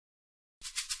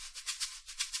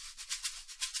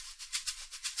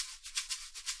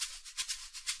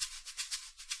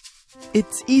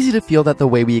It's easy to feel that the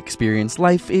way we experience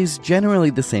life is generally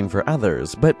the same for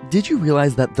others, but did you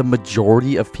realize that the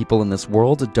majority of people in this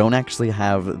world don't actually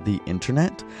have the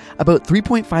internet? About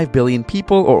 3.5 billion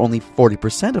people, or only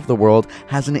 40% of the world,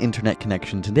 has an internet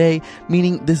connection today,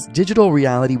 meaning this digital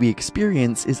reality we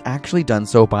experience is actually done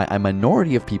so by a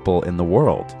minority of people in the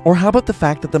world. Or how about the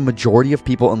fact that the majority of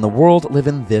people in the world live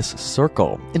in this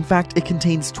circle? In fact, it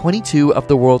contains 22 of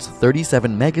the world's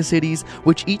 37 megacities,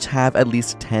 which each have at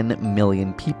least 10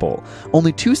 million people.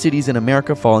 Only 2 cities in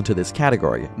America fall into this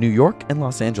category, New York and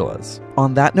Los Angeles.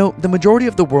 On that note, the majority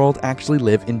of the world actually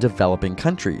live in developing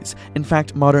countries. In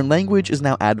fact, modern language is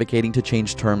now advocating to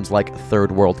change terms like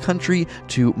third world country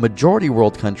to majority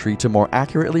world country to more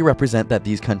accurately represent that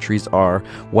these countries are,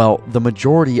 well, the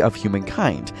majority of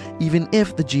humankind, even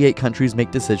if the G8 countries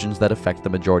make decisions that affect the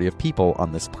majority of people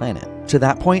on this planet. To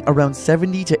that point, around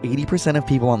 70 to 80% of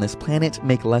people on this planet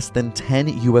make less than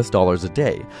 $10 a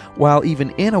day, while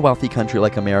even in a wealthy country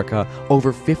like America,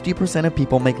 over 50% of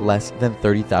people make less than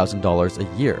 $30,000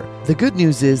 a year. The good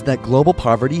news is that global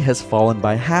poverty has fallen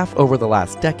by half over the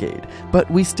last decade, but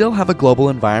we still have a global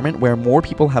environment where more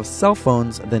people have cell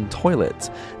phones than toilets,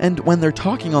 and when they're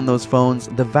talking on those phones,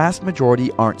 the vast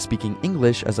majority aren't speaking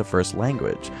English as a first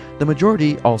language. The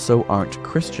majority also aren't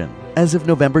Christian. As of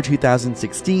November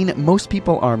 2016, most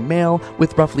people are male,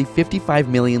 with roughly 55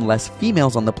 million less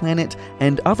females on the planet,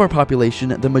 and of our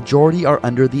population, the majority are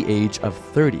under the age of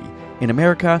 30. In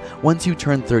America, once you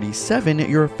turn 37,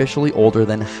 you're officially older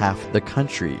than half the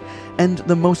country. And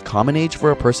the most common age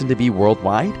for a person to be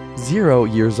worldwide? 0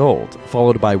 years old,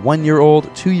 followed by 1 year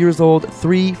old, 2 years old,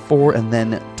 3, 4, and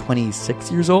then 26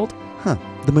 years old?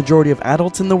 The majority of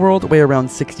adults in the world weigh around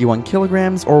 61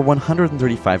 kilograms or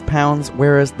 135 pounds,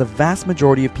 whereas the vast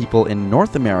majority of people in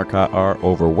North America are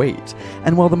overweight.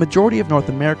 And while the majority of North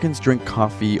Americans drink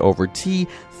coffee over tea,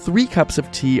 3 cups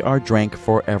of tea are drank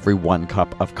for every 1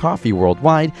 cup of coffee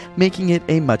worldwide, making it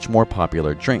a much more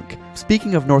popular drink.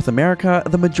 Speaking of North America,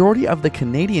 the majority of the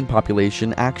Canadian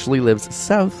population actually lives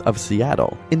south of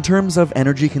Seattle. In terms of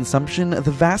energy consumption, the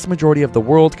vast majority of the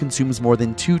world consumes more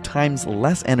than 2 times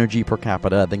less energy per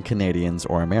capita than Canadians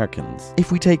or Americans.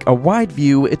 If we take a wide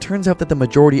view, it turns out that the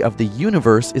majority of the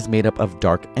universe is made up of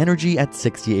dark energy at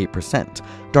 68%.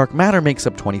 Dark matter makes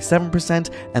up 27%,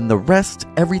 and the rest,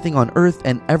 everything on Earth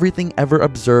and everything ever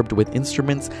observed with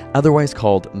instruments, otherwise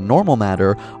called normal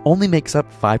matter, only makes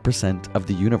up 5% of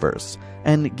the universe.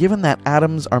 And given that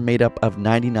atoms are made up of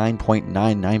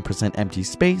 99.99% empty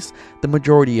space, the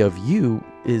majority of you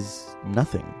is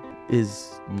nothing.